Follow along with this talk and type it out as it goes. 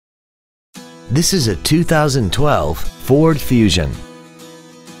This is a 2012 Ford Fusion.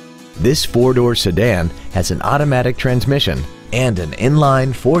 This four-door sedan has an automatic transmission and an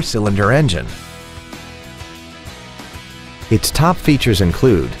inline four-cylinder engine. Its top features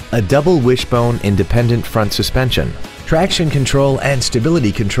include a double wishbone independent front suspension, traction control and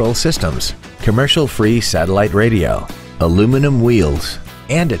stability control systems, commercial-free satellite radio, aluminum wheels,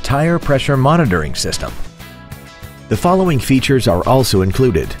 and a tire pressure monitoring system. The following features are also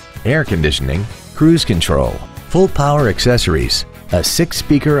included: air conditioning, cruise control, full power accessories, a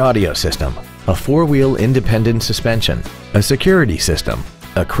 6-speaker audio system, a 4-wheel independent suspension, a security system,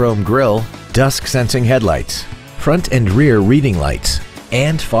 a chrome grille, dusk sensing headlights, front and rear reading lights,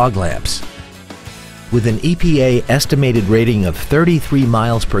 and fog lamps. With an EPA estimated rating of 33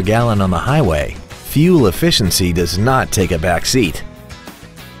 miles per gallon on the highway, fuel efficiency does not take a back seat.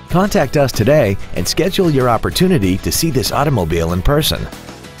 Contact us today and schedule your opportunity to see this automobile in person.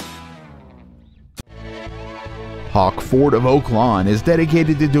 Hawk Ford of Oak Lawn is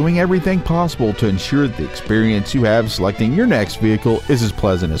dedicated to doing everything possible to ensure that the experience you have selecting your next vehicle is as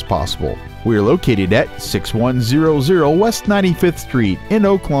pleasant as possible. We are located at 6100 West 95th Street in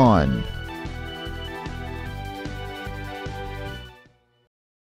Oak Lawn.